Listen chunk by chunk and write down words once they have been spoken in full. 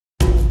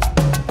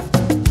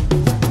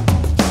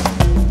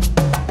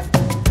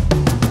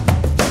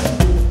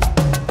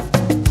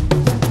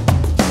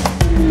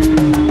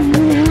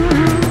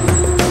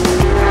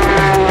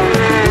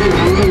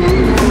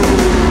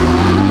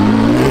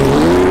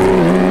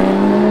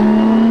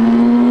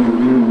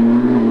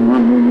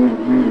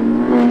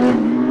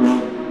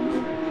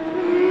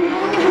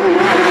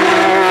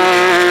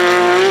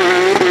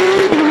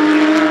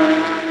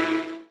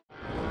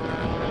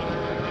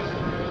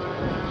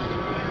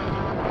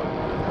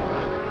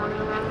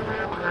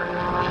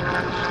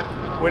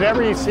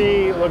whenever you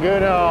see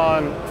Laguna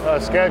on a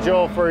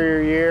schedule for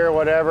your year,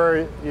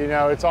 whatever, you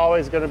know, it's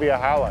always going to be a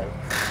highlight.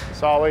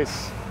 It's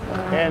always,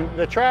 and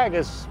the track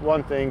is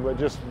one thing, but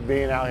just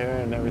being out here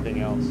and everything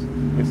else,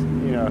 it's,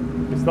 you know,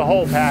 it's the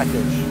whole package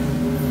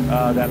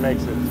that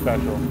makes it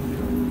special.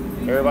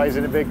 Everybody's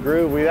in a big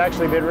groove. We've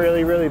actually been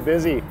really, really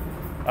busy.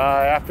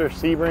 After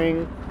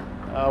Sebring,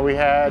 we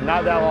had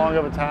not that long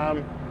of a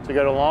time to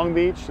go to Long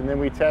Beach, and then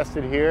we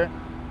tested here.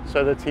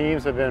 So the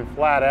teams have been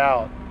flat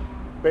out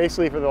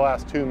basically for the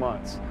last 2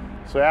 months.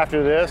 So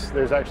after this,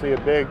 there's actually a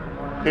big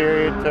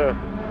period to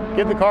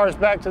get the cars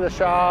back to the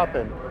shop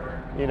and,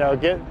 you know,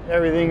 get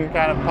everything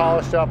kind of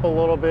polished up a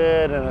little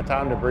bit and a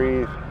time to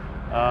breathe.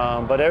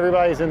 But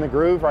everybody's in the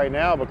groove right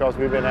now because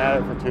we've been at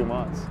it for 2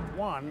 months.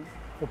 One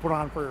we'll put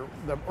on for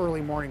the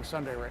early morning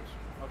Sunday race.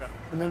 Okay.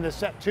 And then the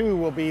set 2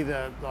 will be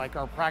like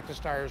our practice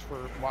tires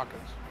for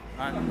walk-ins.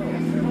 All right.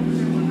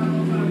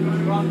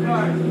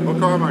 What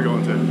car am I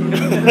going to?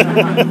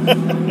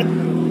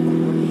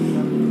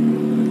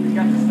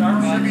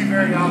 Should be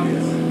very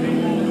obvious.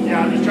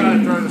 Yeah, I'm just trying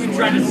to throw this away.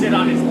 Trying to sit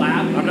on his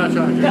lap? I'm not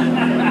trying to do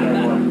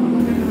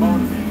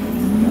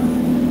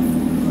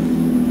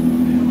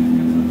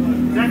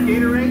Is that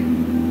Gatorade?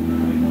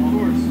 Of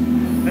course.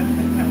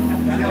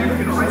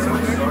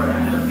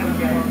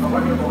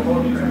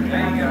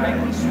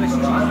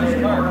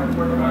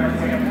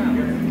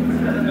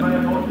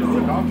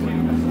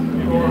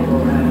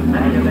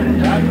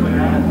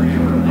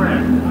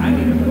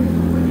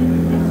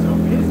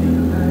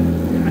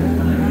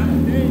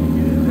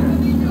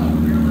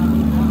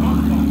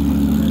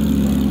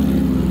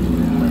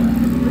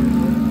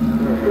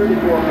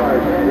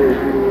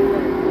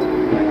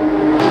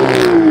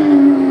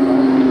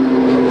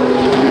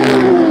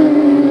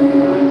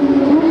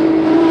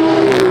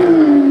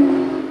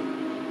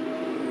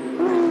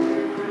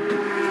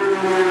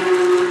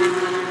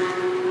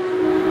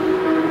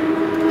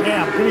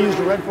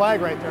 Red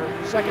flag right there.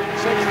 Second and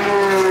 6.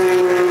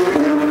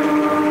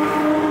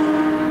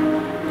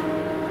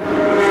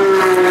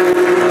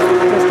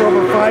 Just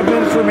over 5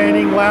 minutes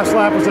remaining. Last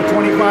lap was a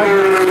 25.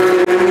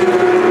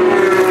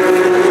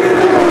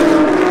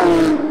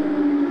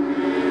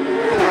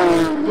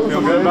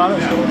 Feel good about it?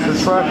 The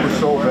track was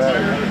so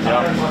bad.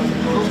 Yeah.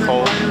 It was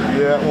cold.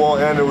 Yeah, well,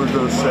 and there was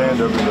the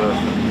sand everywhere.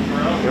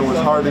 It was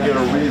hard to get a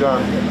read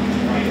on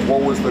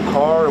what was the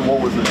car and what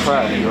was the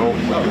track, you know,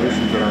 with the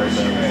issues that I was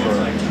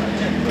having.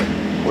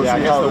 So, yeah, I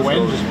guess the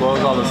wind just blows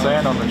all the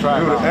sand on the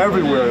track. Dude,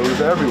 everywhere. It was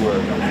everywhere.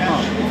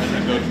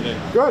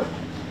 Good.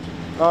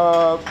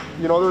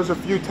 You know, there's a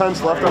few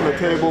tenths left on the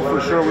table for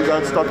sure. We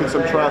got stuck in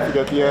some traffic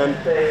at the end.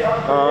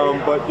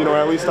 But, you know,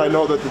 at least I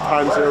know that the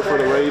time's there for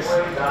the race.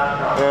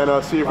 And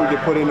see if we can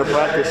put it into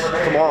practice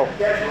tomorrow.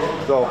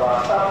 So.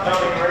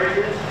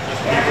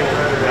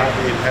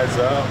 Heads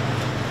up.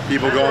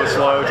 People going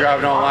slow,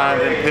 driving on line,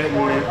 then pitting,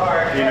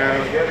 you know.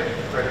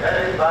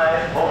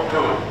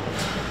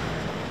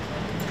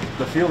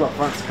 The field up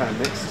front's kind of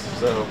mixed,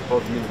 so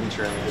both me and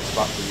Dimitri are in a good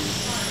spot to be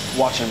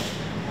watching.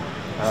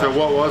 So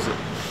what was it?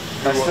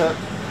 Estep,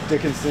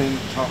 Dickinson,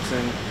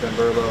 Thompson, Ben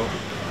Burlow,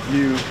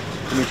 you,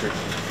 Dimitri.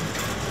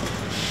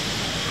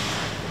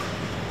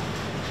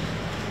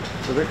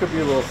 So there could be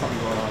a little something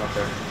going on up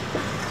there.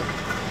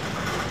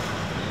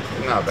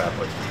 Not a bad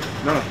place.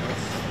 No, that's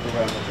the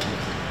way I'm looking at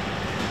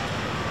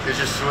it. It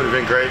just would have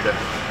been great to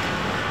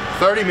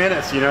 30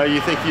 minutes, you know,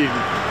 you think you'd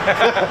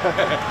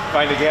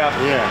find a gap.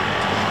 Yeah.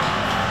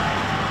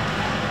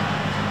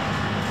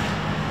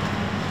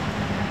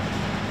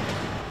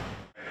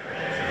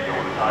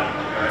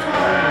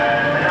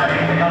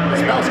 It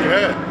smells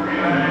good.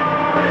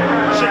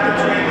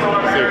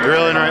 They're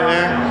grilling right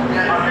there.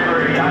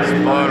 It's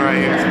blowing right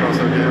here. It smells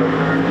so good.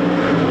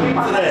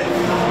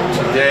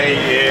 Today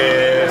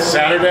is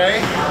Saturday.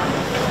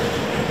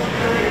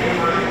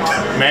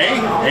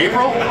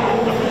 April?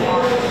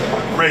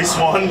 Race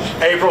 1.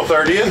 April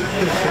 30th.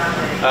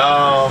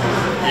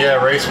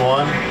 Yeah, race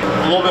 1.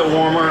 A little bit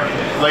warmer,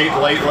 late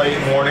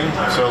morning,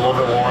 so a little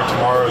bit warmer.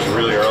 Tomorrow is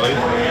really early.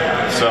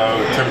 So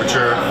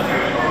temperature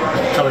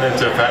coming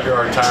into factory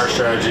our tire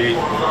strategy.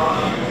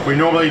 We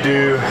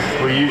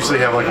usually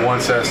have like one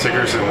set of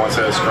stickers and one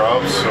set of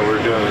scrubs. So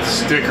we're doing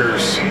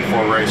stickers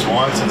for race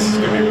 1 since it's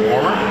gonna be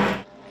warmer.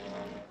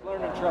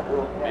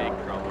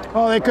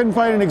 Oh, they couldn't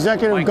find an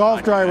executive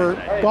golf cart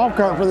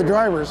for the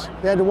drivers.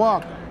 They had to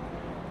walk.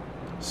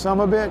 Son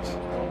of a bitch.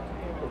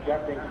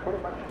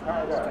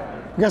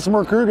 We got some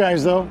more crew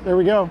guys though. There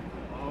we go.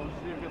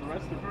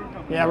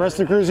 Yeah, rest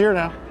of the crew's here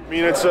now. I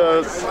mean, it's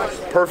a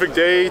perfect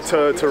day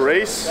to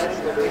race.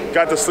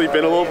 Got to sleep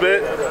in a little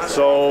bit,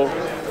 so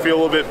feel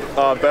a little bit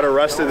better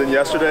rested than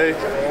yesterday.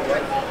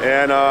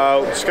 And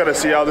just got to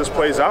see how this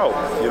plays out.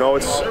 You know,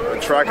 it's a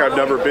track I've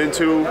never been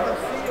to.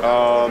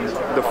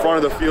 The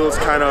front of the field is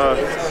kind of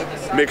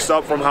mixed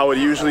up from how it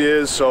usually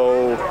is,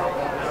 so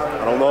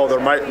I don't know,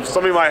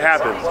 something might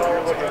happen.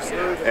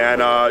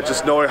 And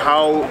just knowing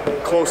how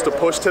close to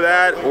push to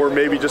that or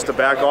maybe just to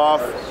back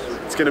off,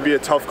 it's going to be a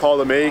tough call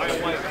to make.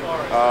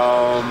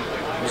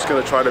 I'm just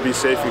going to try to be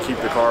safe and keep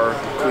the car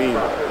clean,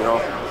 you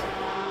know.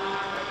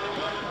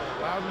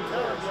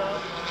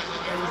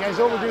 he's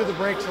overdue the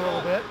brakes a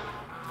little bit.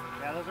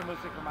 Yeah, those are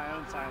mostly for my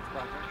own science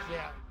projects.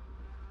 Yeah.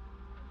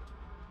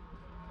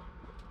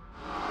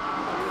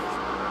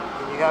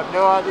 You have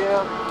no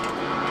idea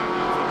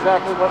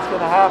exactly what's going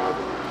to happen.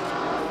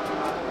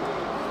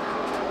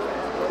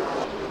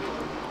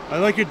 I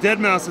like your Dead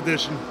Mouse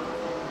edition.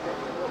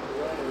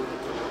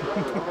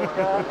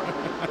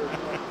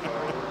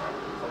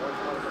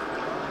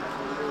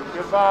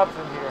 Good vibes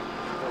in here.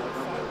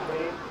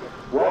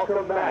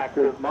 Welcome back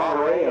to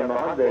Monterey and the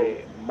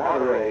Hyundai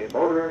Monterey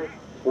Motor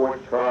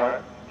Sports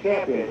Car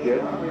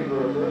Championship.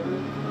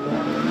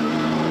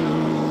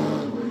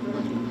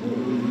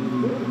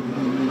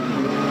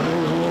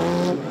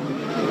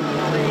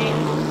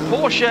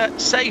 Porsche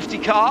safety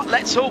car.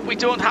 Let's hope we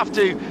don't have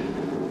to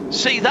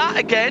see that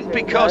again,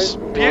 because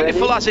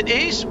beautiful as it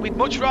is, we'd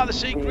much rather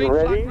see green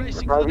flag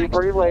racing for the next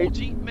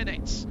 40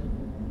 minutes.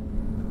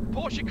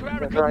 Porsche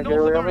Carrera Cup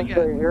North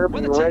America,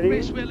 WinnerTech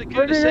Raceway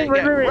Laguna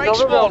Seca,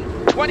 race 1,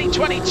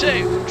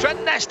 2022. Trent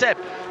Nestep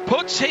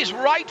puts his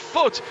right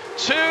foot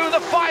to the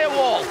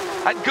firewall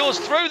and goes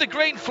through the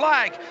green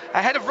flag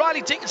ahead of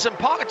Riley Dickinson,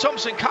 Parker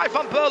Thompson, Kai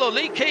van Berlo,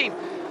 Lee Keen,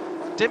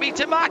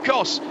 Dimitri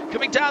Dimakos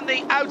coming down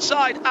the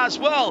outside as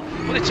well.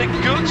 But it's a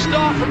good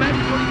start from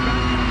everybody.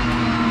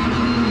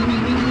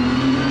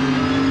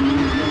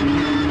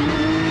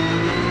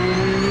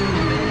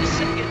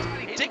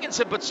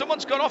 But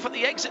someone's gone off at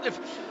the exit of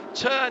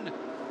turn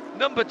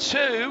number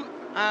 2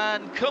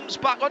 and comes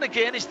back on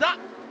again. Is that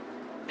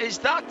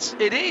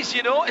it is,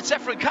 you know, it's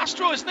Efren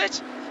Castro, isn't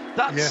it?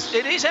 Yes.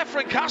 It is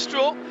Efren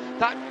Castro,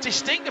 that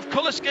distinctive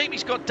colour scheme.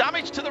 He's got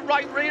damage to the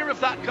right rear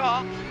of that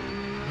car.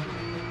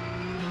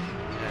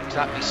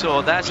 Exactly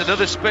so. There's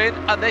another spin,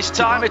 and this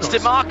time it's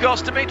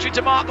Dimakos, Dimitri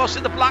Dimakos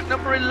in the black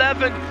number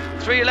 11,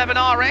 311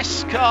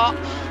 RS car.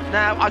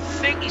 Now, I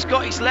think he's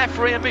got his left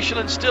rear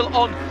Michelin still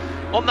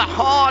on the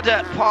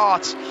harder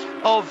part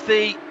of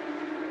the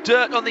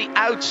dirt on the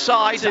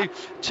outside to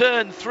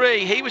turn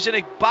 3. He was in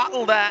a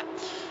battle there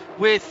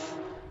with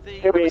the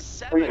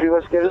let's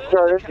get it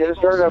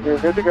started up here.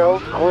 Good to go.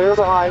 Clear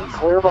behind,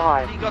 clear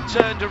behind. He got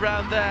turned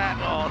around there.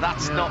 Oh,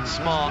 that's not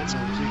smart.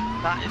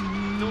 That is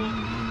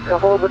no.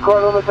 Couple of the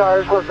corner on the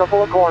tires for a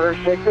couple of corners.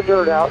 Shake the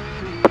dirt out.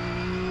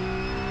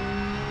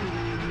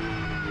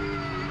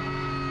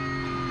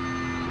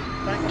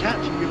 That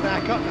catching you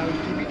back up now is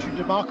Dimitri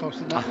Dimakos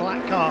in that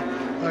black car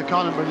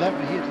number 11.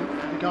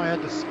 The guy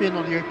had the spin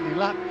on the opening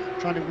lap,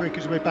 trying to work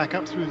his way back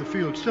up through the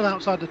field. Still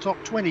outside the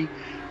top 20,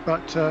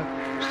 but still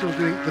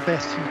doing the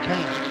best he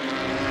can.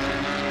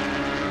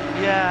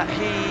 Yeah,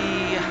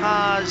 he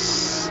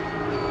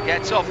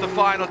gets off the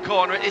final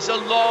corner. It is a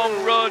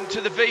long run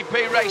to the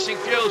VP Racing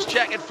Fuels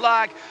checkered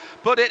flag,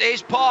 but it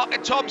is Parker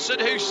Thompson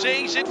who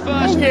sees it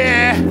first.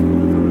 Yeah,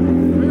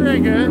 very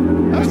good.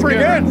 That's pretty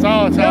good.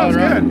 Solid,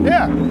 right? Good.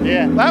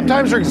 Yeah. Lap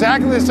times are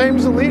exactly the same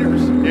as the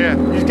leaders. Yeah.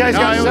 These guys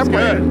got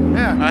separated. Good.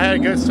 Yeah. I had a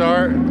good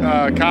start.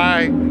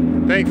 Kai,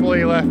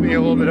 thankfully, left me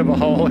a little bit of a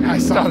hole. I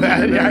saw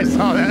that. Yeah, I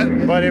saw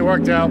that. But it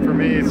worked out for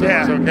me, so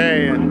it's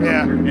okay. And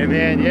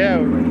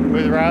then,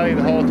 with Riley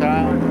the whole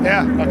time.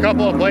 Yeah. A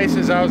couple of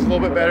places I was a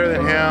little bit better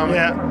than him.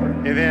 Yeah.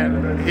 And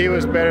then he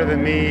was better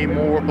than me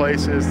more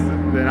places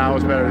than I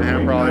was better than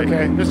him, probably.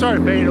 Okay. Just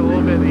started fading a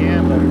little bit at the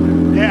end, but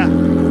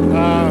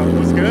it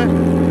was good.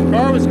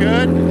 Car was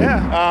good.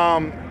 Yeah.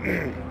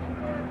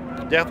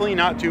 Definitely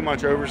not too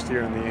much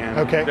oversteer in the end.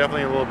 Okay.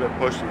 Definitely a little bit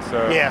pushy.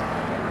 So yeah.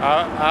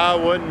 I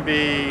wouldn't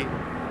be.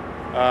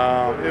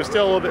 It was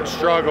still a little bit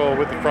struggle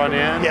with the front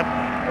end. Yep.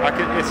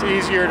 It's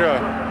easier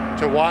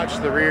to watch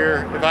the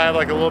rear. If I have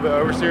like a little bit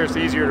oversteer, it's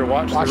easier to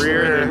watch the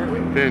rear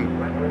than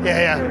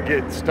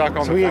get stuck on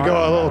the front. So we could go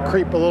a little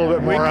creep a little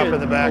bit more up in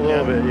the back. A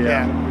little bit,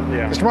 yeah.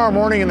 Because tomorrow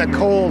morning in the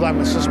cold,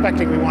 I'm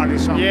suspecting we want to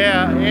do something.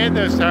 Yeah, and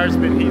those tires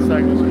have been heat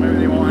cycles, so maybe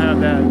they won't have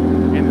that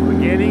in the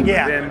beginning.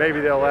 Yeah. But then maybe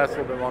they'll last a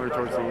little bit longer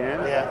towards the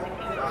end. Yeah.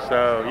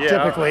 So yeah,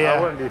 typically, I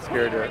wouldn't be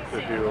scared to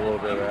do a little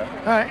bit of that.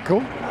 All right,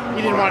 cool.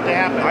 You didn't want it to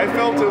happen. I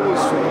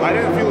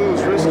didn't feel it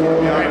was risky,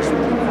 to be honest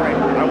with you.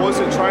 I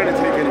wasn't trying to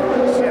take any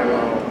risks.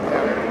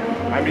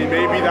 I mean,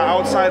 maybe the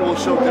outside will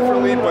show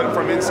differently, but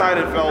from inside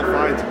it felt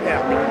fine to me.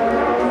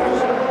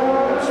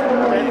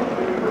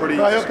 Pretty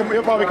easy.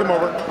 He'll probably come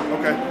over.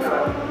 Okay.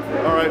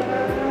 All right.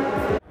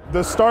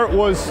 The start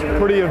was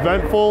pretty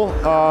eventful.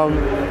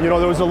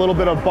 There was a little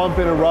bit of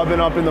bumping and rubbing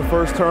up in the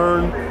first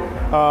turn.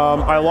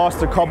 I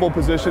lost a couple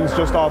positions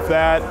just off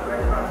that.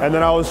 And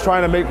then I was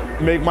trying to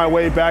make my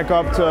way back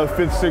up to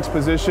 5th, 6th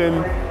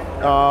position.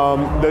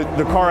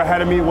 The car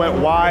ahead of me went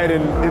wide,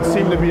 and it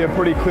seemed to be a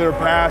pretty clear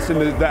pass in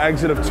the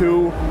exit of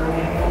 2.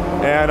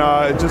 And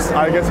I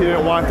guess he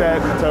didn't want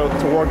that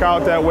to work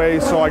out that way,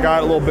 so I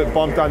got a little bit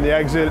bumped on the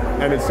exit,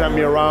 and it sent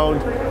me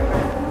around.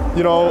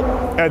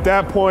 At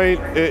that point,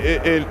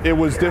 it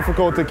was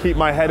difficult to keep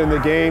my head in the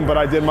game, but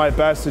I did my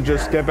best to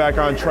just get back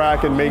on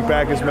track and make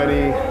back as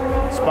many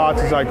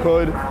spots as I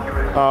could.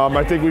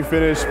 I think we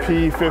finished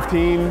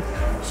P15,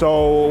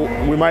 so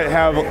we might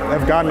have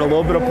gotten a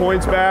little bit of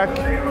points back.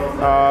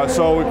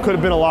 So it could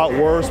have been a lot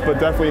worse, but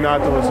definitely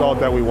not the result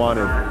that we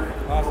wanted.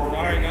 Awesome. All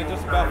right, now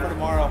just about for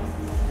tomorrow.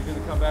 You're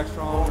going to come back racetrack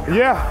strong?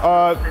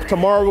 Yeah,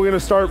 tomorrow we're gonna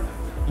start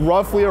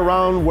roughly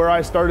around where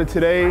I started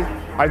today.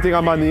 I think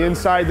I'm on the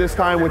inside this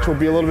time, which will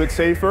be a little bit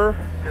safer.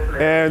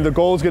 And the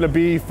goal is gonna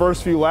be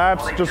first few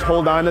laps, just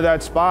hold on to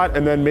that spot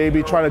and then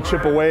maybe try to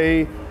chip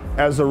away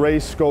as the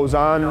race goes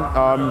on.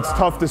 It's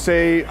tough to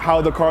say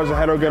how the cars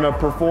ahead are gonna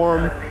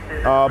perform,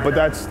 but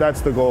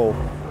that's the goal.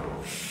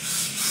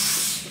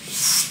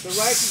 The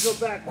right can go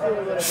back through a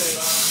little bit.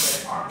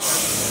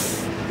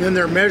 Then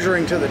they're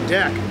measuring to the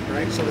deck,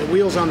 right? So the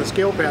wheel's on the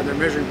scale pad, they're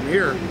measuring from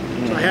here.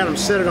 So I had them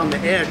set it on the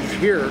edge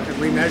here and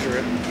remeasure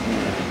it.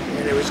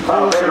 And it was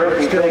closer,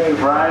 but still,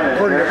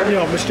 according to, you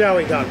know,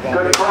 Micheli got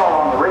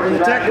involved. And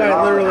the tech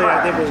guy literally,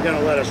 I think, was going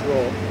to let us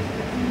roll.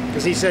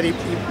 Because he said he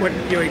went,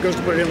 you know, he goes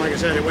to put it in, like I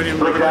said, it went in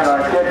like this,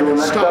 and then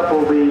stopped.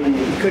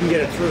 He couldn't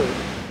get it through.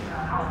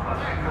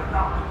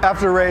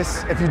 After a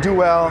race, if you do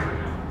well,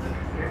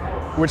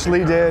 which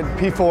Lee did,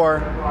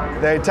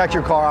 P4, they tech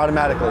your car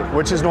automatically,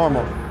 which is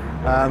normal.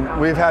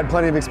 We've had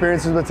plenty of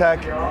experiences with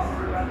tech.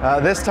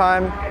 This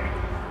time,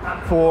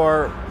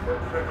 for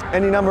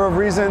any number of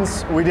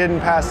reasons, we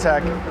didn't pass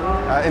tech.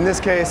 In this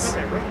case,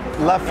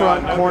 left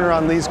front corner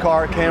on Lee's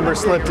car, camber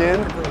slipped in.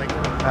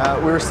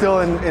 We were still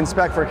in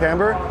spec for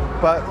camber,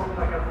 but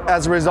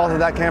as a result of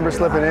that camber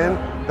slipping in,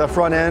 the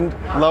front end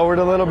lowered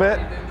a little bit.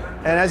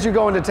 And as you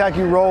go into tech,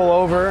 you roll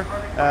over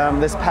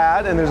this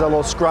pad, and there's a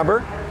little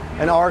scrubber.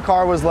 And our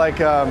car was like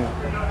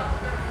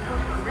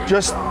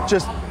just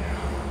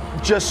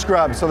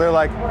scrubbed. So they're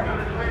like,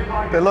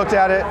 they looked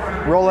at it,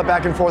 roll it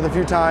back and forth a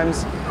few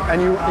times,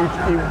 and you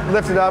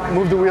lift it up,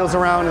 move the wheels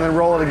around, and then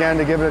roll it again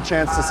to give it a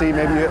chance to see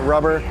maybe you hit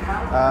rubber.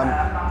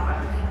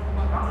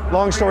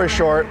 Long story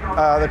short,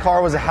 the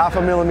car was a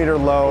 ½ millimeter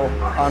low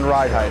on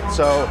ride height.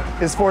 So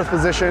his fourth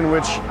position,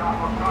 which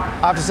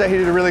I have to say he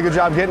did a really good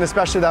job getting,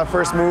 especially that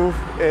first move,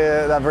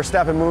 that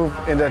Verstappen move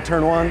into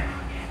turn 1.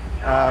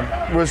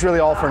 Was really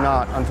all for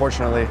naught,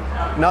 unfortunately.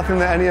 Nothing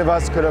that any of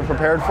us could have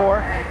prepared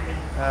for.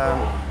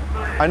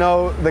 I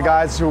know the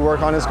guys who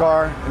work on his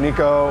car,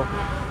 Nico,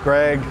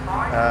 Greg,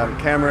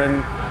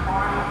 Cameron,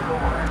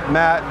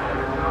 Matt,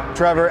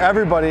 Trevor,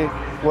 everybody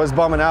was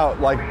bumming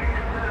out like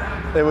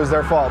it was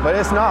their fault, but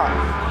it's not.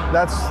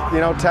 That's, you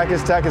know, tech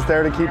is tech. It's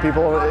there to keep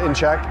people in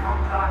check.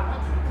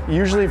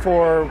 Usually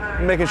for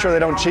making sure they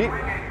don't cheat.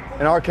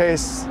 In our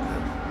case,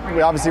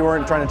 we obviously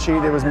weren't trying to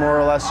cheat. It was more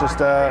or less just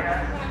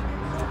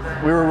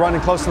we were running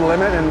close to the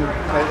limit, and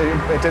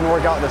it didn't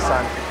work out this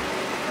time.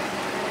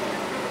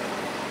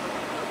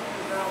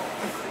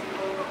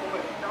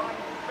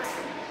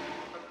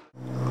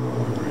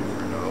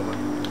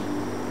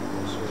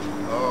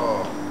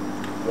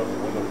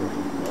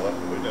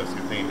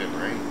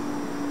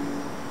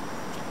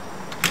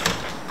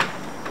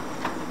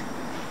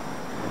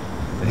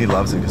 He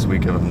loves it because we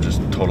give him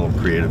just total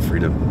creative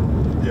freedom.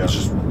 Yeah. It's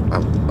just, I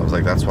was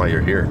like, that's why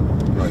you're here.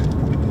 Right.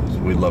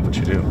 We love what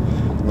you do.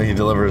 I mean, he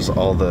delivers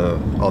all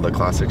the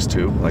classics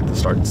too, like the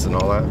starts and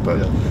all that, but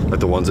like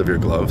the ones of your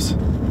gloves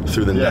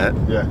through the net.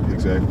 Yeah,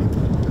 exactly.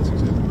 That's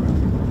exactly right.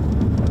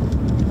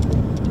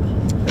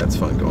 Yeah, it's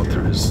fun going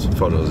through his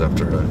photos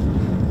after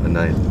a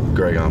night.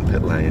 Greg on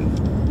pit lane,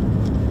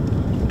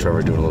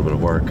 Trevor doing a little bit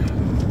of work,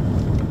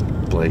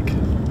 Blake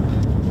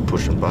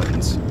pushing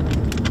buttons.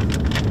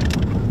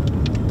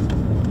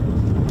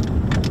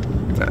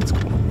 That's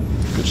cool.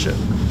 Good shit.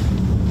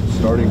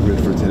 Starting grid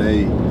for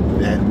today,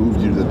 they had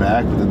moved you to the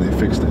back, but then they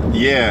fixed it.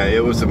 Yeah,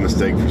 it was a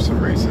mistake for some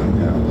reason.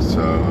 Yeah.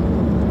 So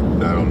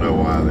I don't know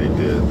why they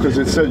did. Because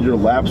it said your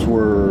laps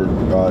were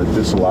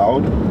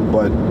disallowed,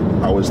 but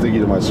I was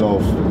thinking to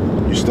myself,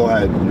 you still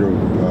had your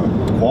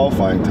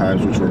qualifying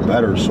times, which were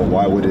better. So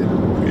why would it?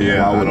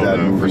 Yeah, I don't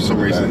know. For some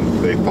reason,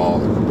 they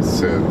thought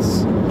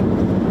since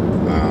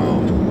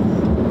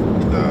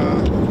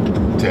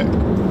the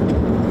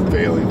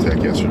failing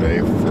tech yesterday,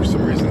 for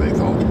some reason they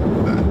thought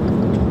that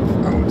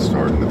I would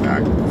start in the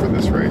back for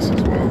this race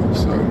as well.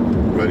 So,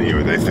 but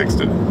anyway, they fixed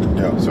it.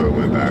 Yeah. So it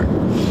went back.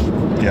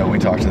 Yeah, we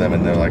talked to them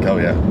and they're like, "Oh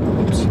yeah,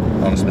 oops,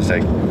 honest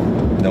mistake.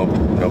 No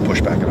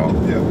pushback at all."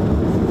 Yeah.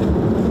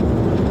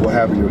 What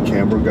happened? Your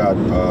camber got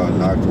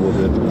knocked a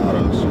little bit out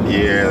of us.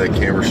 Yeah, the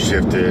camber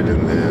shifted,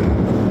 and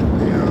then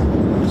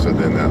so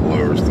then that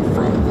lowers the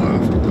front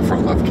left. The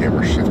front left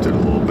camber shifted a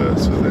little bit,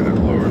 so then it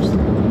lowers them.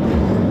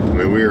 I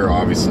mean, we were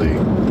obviously,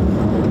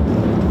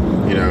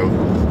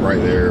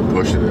 right there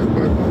pushing it,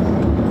 but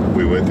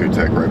we went through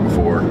tech right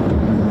before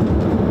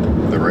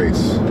the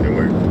race, and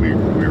we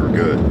were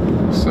good.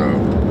 So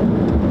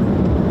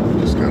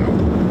just kind of,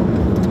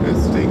 it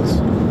stinks.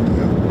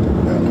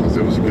 Yeah, because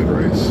it was a good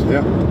race.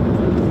 Yeah.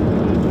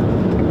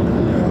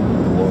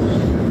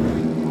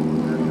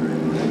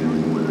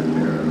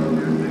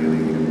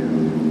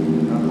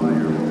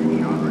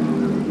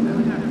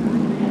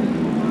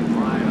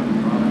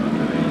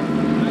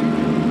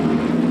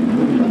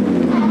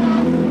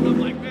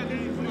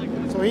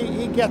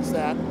 Gets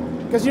that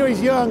because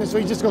he's young, and so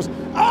he just goes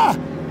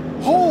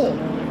hole,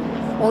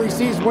 or he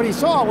sees what he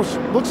saw, which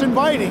looks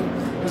inviting,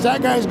 because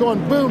that guy's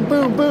going boom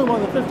boom boom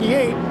on the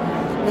 58,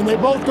 and they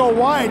both go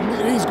wide,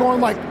 and he's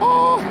going like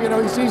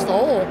he sees the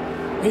hole,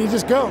 and he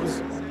just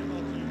goes.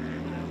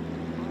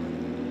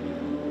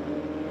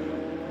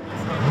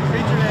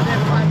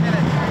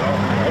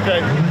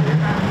 Okay.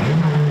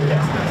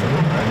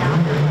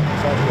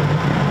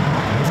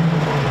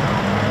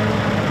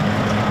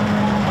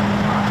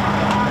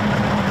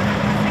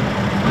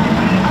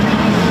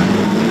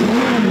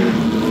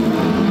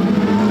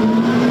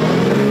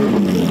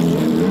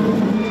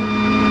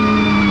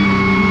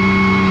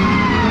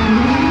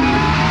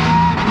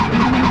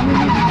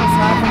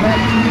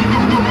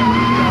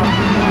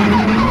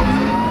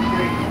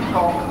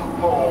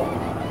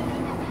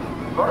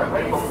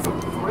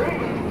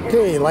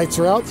 Okay, lights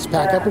are out. Let's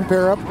pack up and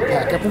pair up.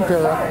 Pack up and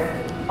pair up.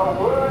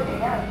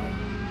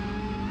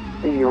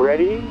 Be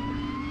ready.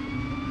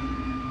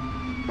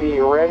 Be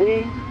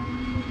ready.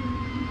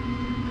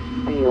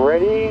 Be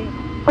ready.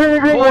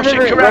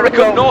 Porsche Carrera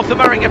Cup North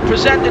America,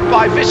 presented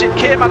by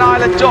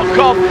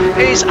visitcaymanisland.com,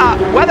 is at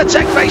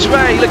WeatherTech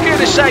Raceway,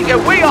 Laguna Seca.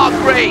 We are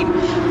green.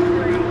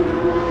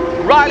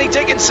 Riley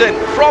Dickinson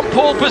from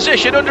pole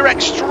position under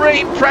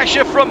extreme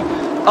pressure from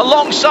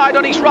alongside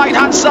on his right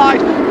hand side.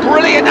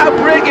 Brilliant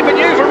outbraking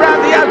manoeuvre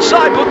around the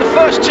outside, but the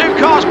first two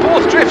cars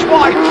both drift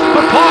wide.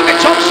 But Parker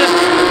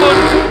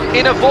Thompson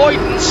in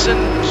avoidance and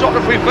sort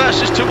of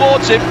reverses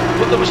towards him,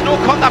 but there was no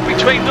contact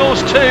between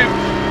those two.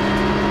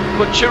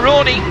 But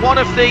Chironi, one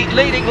of the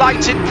leading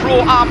lights in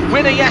Pro-Am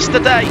winner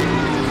yesterday,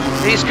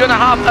 is going to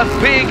have a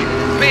big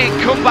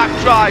comeback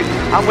drive,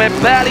 and we're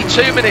barely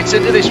 2 minutes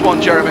into this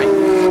one, Jeremy.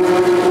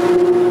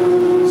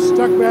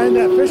 Stuck behind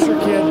that Fisher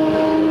kid.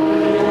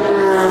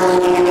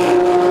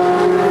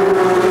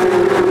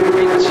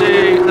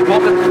 Into the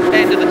bottom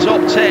end of the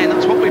top 10,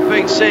 that's what we've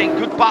been seeing.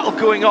 Good battle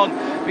going on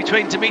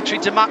between Dimitri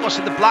Dimakos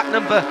and the black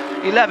number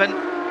 11.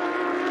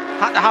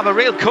 Had to have a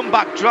real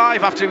comeback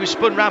drive after he was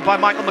spun round by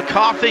Michael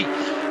McCarthy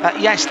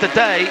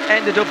yesterday.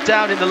 Ended up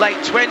down in the late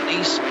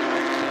 20s.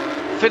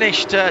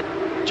 Finished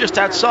just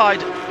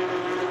outside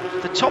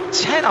the top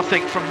 10, I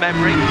think, from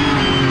memory.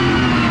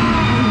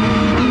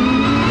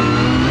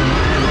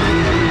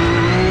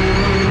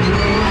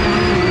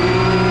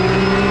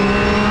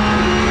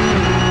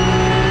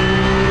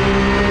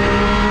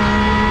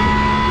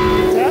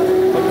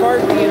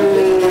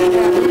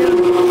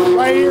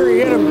 Right here, he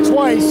hit him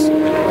twice,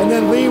 and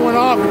then Lee went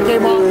off and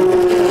came on.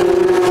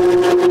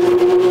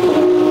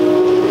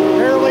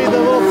 Apparently, the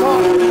little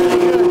top is really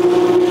good.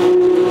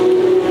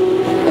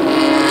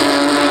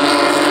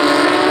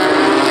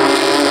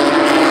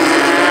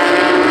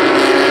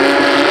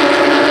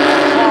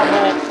 Far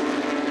more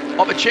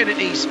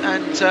opportunities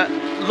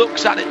and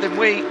looks at it than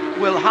we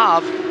will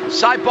have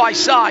side by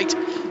side.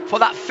 For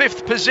that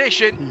 5th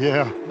position,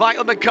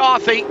 Michael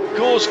McCarthy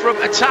goes from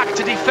attack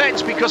to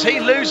defence because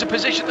he loses a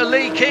position to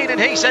Lee Keen, and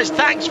he says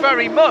thanks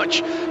very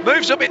much.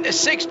 Moves up into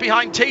 6th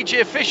behind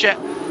TJ Fisher.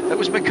 It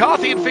was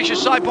McCarthy and Fisher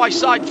side by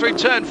side through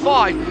turn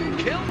 5.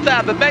 Killed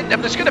their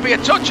momentum. There's going to be a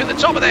touch at the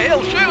top of the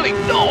hill, surely.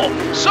 No!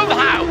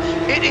 Somehow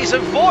it is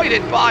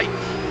avoided by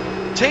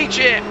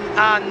TJ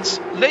and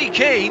Lee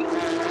Keen.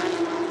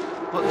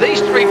 But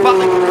these three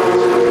battling.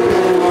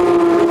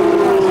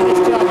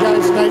 Nice job,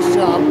 guys. Nice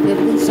job. 5th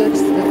and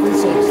 6th, 5th and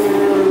 6th.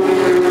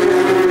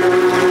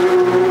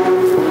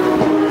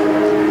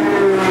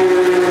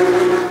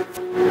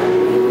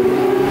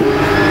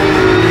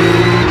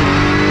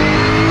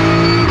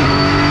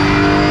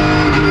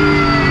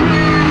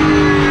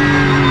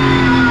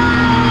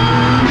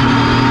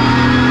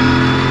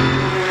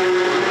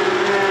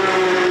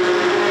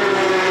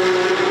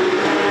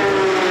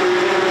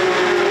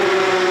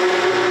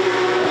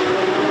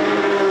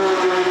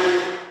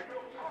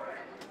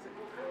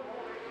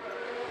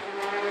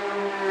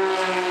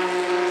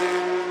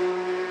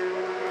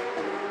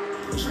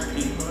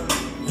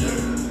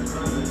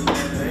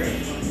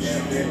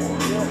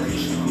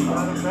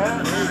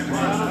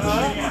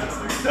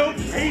 So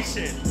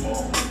patient.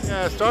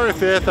 Yeah, I started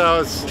 5th.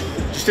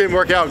 Just didn't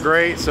work out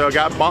great, so I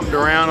got bumped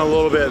around a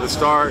little bit at the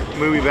start,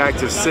 moved me back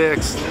to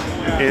 6th,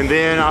 and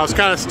then I was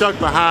kind of stuck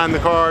behind the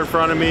car in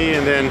front of me,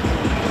 and then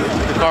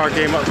the car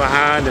came up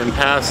behind and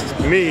passed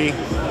me,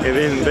 and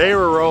then they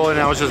were rolling.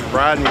 I was just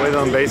riding with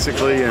them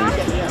basically, and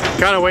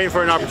kind of waiting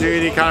for an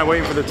opportunity, kind of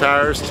waiting for the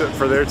tires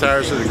for their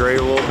tires to degrade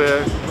a little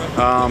bit.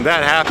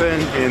 That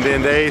happened, and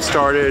then they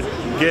started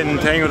getting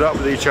tangled up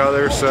with each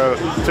other, so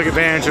took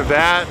advantage of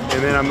that,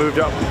 and then I moved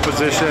up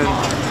position,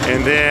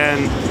 and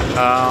then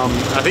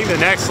I think the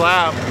next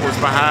lap was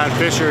behind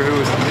Fisher, who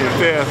was in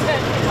 5th,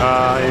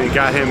 and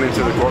got him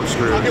into the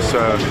corkscrew.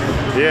 So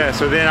yeah,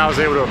 so then I was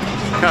able to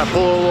kind of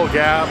pull a little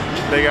gap.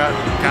 They got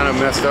kind of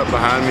messed up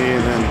behind me,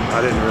 and then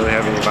I didn't really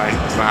have anybody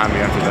behind me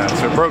after that.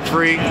 So broke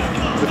free.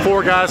 The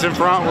 4 guys in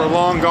front were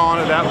long gone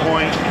at that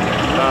point.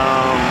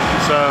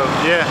 So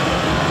yeah,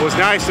 it was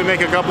nice to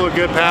make a couple of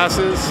good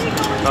passes.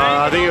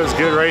 I think it was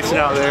good racing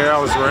out there. I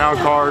was around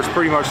cars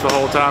pretty much the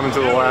whole time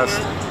until the last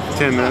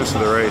 10 minutes of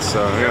the race,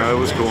 so yeah, it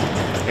was cool.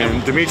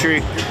 And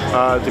Dimitri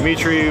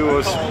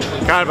was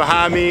kind of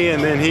behind me,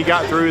 and then he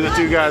got through the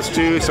 2 guys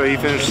too, so he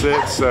finished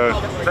 6th. So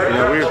you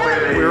know,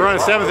 we were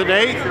running 7th and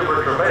 8th,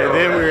 and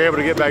then we were able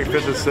to get back to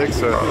 5th and 6th,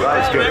 so it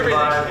was good.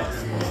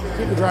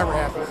 Keep the driver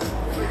happy.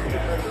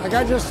 Like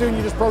I just assumed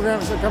you just program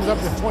it so it comes up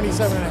to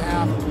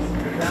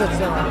 27.5, sits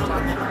there all the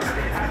time.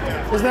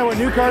 Isn't that what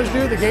new cars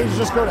do? The gauges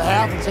just go to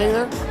half and stay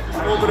there?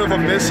 A little bit of a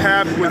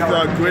mishap with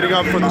gridding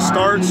up for the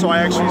start, so I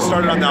actually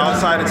started on the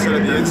outside instead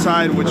of the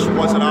inside, which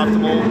wasn't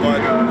optimal, but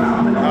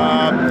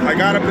I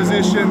got a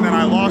position, then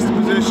I lost a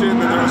position,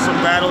 then there was some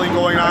battling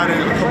going on,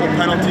 and a couple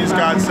penalties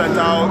got sent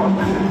out,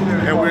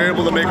 and we were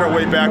able to make our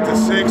way back to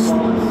 6th.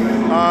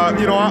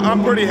 You know,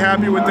 I'm pretty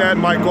happy with that.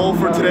 My goal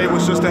for today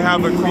was just to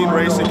have a clean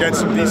race and get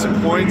some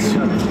decent points.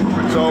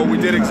 So we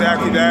did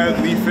exactly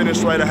that. Lee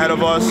finished right ahead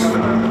of us.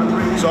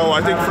 So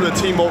I think for the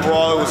team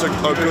overall, it was a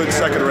good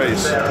second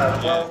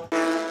race.